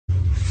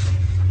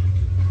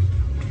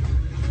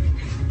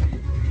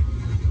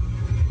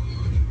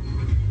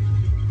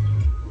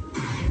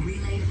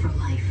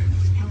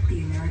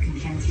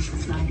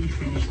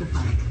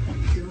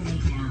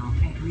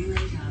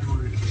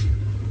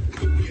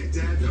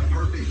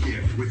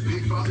with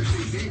Big Father's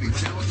Day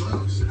savings now at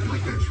Lowe's,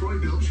 like the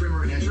Troy-Bilt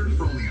trimmer and edger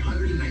for only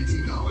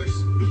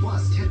 $119.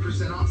 Plus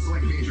 10% off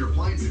select major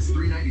appliances,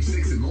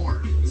 $396 and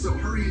more. So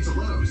hurry into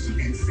Lowe's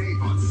and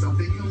save on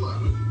something you'll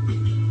love.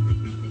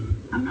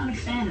 I'm not a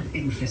fan of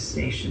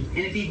infestation. And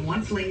if even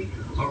one flea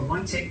or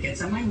one tick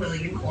gets on my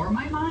William or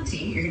my Monty,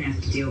 you're going to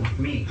have to deal with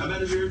me. How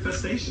bad is your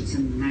infestation? It's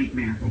a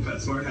nightmare. Well,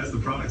 PetSmart has the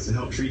products to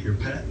help treat your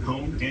pet,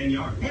 home, and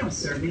yard. They don't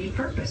serve any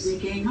purpose. We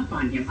gang up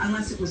on you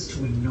unless it was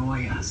to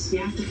annoy us. You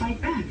have to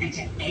fight back and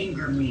to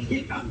anger me.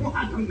 You don't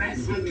want to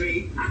mess with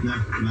me. No,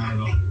 not at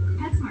all.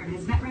 PetSmart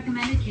has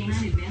vet-recommended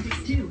Canine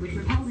Advantix 2, which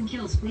repels and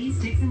kills fleas,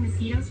 ticks, and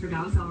mosquitoes for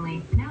dogs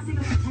only. Now save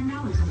up to $10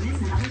 on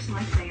this and other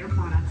select Bayer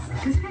products.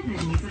 Because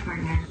pethood needs a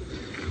partner.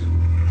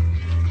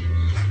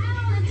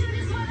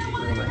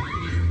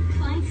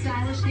 Find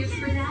stylish gifts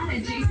for Dad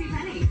at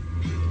JCPenney.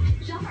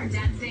 Shop our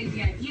Dad's Day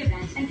VIP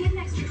event and get an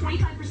extra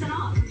 25%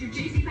 off with your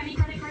JCPenney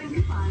credit card and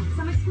coupon.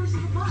 Some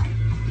exclusive apply.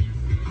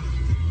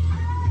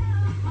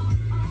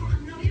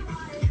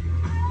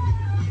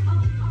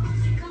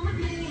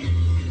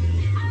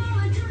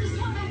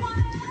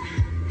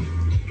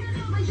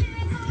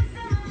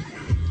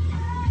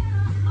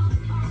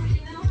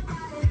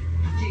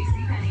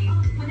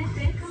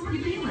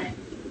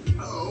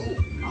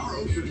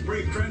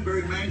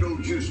 Cranberry mango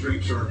juice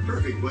drinks are a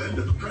perfect blend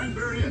of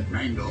cranberry and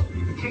mango.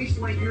 Tastes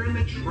like you're in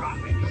the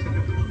tropics.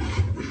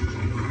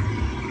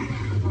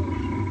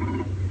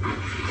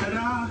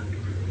 Ta-da!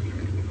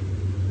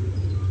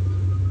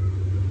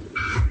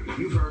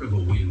 You've heard of a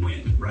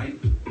win-win, right?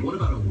 What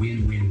about a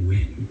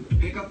win-win-win?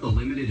 Pick up the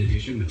limited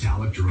edition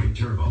metallic Droid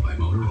Turbo by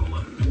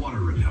Motorola. Water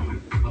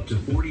repellent, up to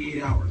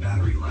 48-hour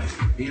battery life,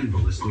 and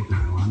ballistic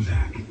nylon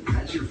back.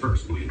 That's your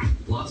first win.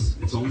 Plus,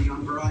 it's only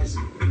on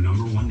Verizon, the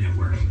 #1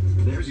 network.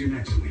 There's your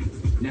next win.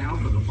 Now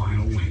for the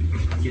final win.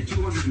 Get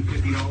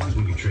 $250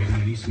 when you trade in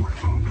any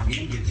smartphone.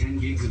 And get 10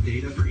 gigs of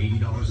data for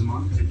 $80 a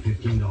month and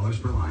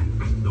 $15 per line.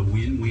 The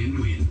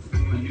win-win-win.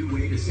 A new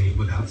way to save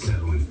without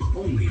settling.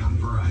 Only on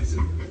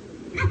Verizon.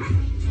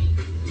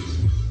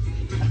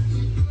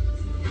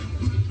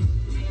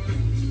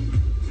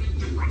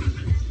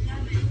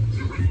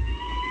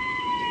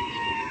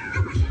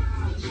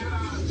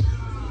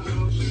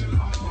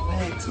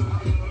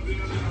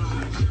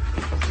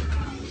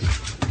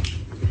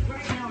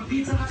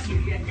 Pizza Hut, you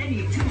get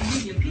any of 2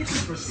 medium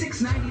pizzas for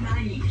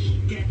 $6.99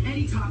 each. Get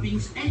any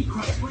toppings, any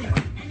crust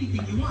flavor,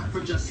 anything you want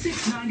for just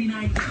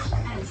 $6.99 each.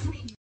 And sweet.